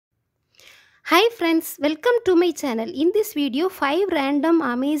Hi friends, welcome to my channel. In this video, 5 random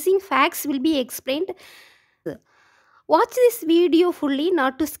amazing facts will be explained. Watch this video fully,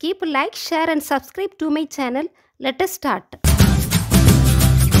 not to skip. Like, share and subscribe to my channel. Let us start.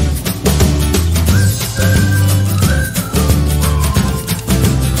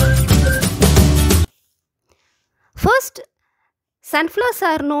 First, sunflowers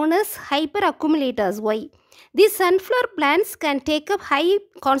are known as hyperaccumulators. Why? These sunflower plants can take up high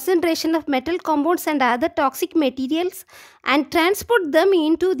concentration of metal compounds and other toxic materials and transport them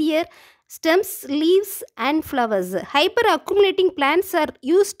into their stems, leaves and flowers. Hyperaccumulating plants are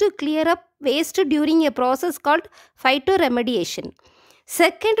used to clear up waste during a process called phytoremediation.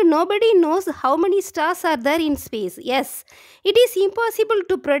 Second, nobody knows how many stars are there in space. Yes, it is impossible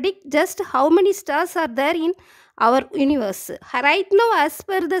to predict just how many stars are there in our universe. Right now, as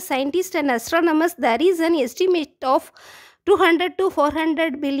per the scientists and astronomers, there is an estimate of 200 to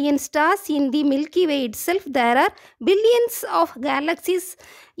 400 billion stars in the Milky Way itself. There are billions of galaxies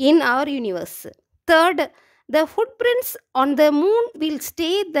in our universe. Third, the footprints on the moon will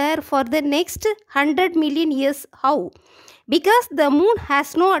stay there for the next 100 million years. How? Because the moon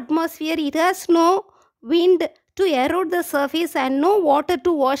has no atmosphere, it has no wind to erode the surface and no water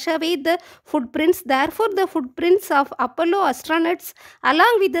to wash away the footprints. Therefore, the footprints of Apollo astronauts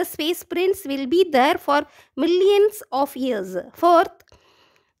along with the space prints will be there for millions of years. Fourth,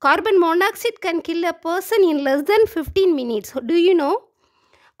 carbon monoxide can kill a person in less than 15 minutes. Do you know?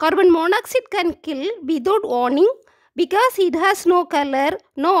 Carbon monoxide can kill without warning because it has no color,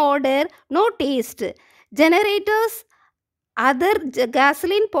 no odor, no taste. Generators, other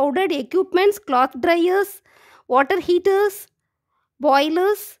gasoline powdered equipments, cloth dryers, water heaters,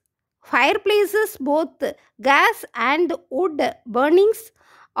 boilers, fireplaces, both gas and wood burnings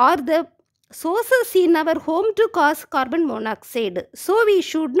are the sources in our home to cause carbon monoxide. So we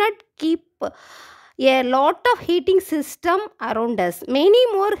should not keep a lot of heating system around us.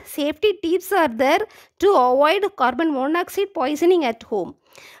 Many more safety tips are there to avoid carbon monoxide poisoning at home.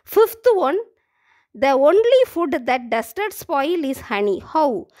 Fifth one, the only food that does not spoil is honey.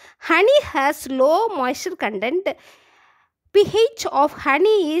 How? Honey has low moisture content. pH of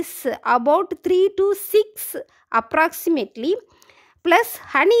honey is about 3 to 6 approximately. Plus,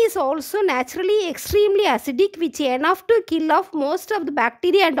 honey is also naturally extremely acidic, which is enough to kill off most of the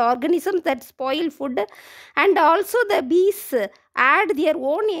bacteria and organisms that spoil food. And also the bees add their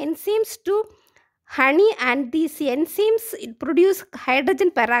own enzymes to honey, and these enzymes produce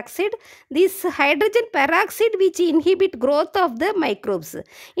hydrogen peroxide. This hydrogen peroxide which inhibit growth of the microbes.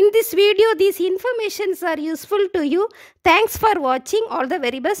 In this video, these informations are useful to you. Thanks for watching. All the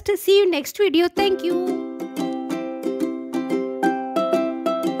very best. See you next video. Thank you.